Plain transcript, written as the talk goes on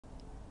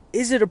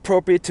Is it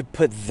appropriate to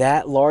put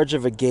that large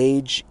of a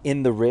gauge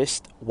in the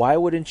wrist? Why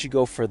wouldn't you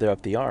go further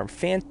up the arm?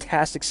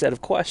 Fantastic set of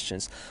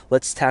questions.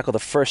 Let's tackle the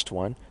first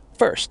one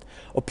first.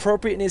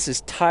 Appropriateness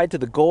is tied to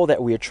the goal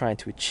that we are trying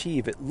to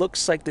achieve. It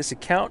looks like this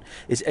account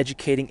is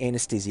educating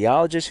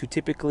anesthesiologists who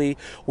typically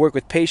work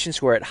with patients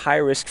who are at high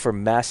risk for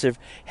massive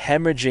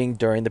hemorrhaging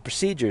during the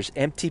procedures.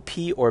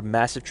 MTP, or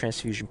massive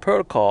transfusion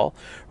protocol,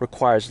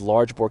 requires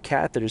large bore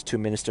catheters to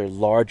administer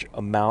large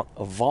amount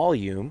of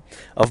volume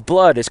of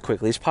blood as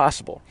quickly as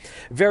possible.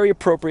 Very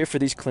appropriate for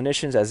these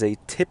clinicians as they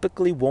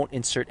typically won't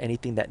insert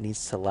anything that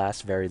needs to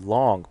last very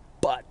long.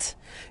 But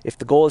if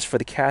the goal is for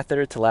the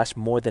catheter to last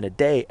more than a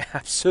day,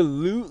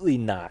 absolutely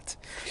not.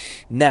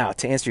 Now,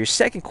 to answer your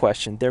second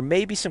question, there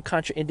may be some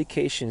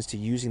contraindications to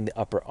using the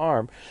upper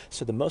arm,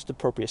 so the most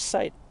appropriate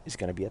site is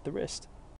going to be at the wrist.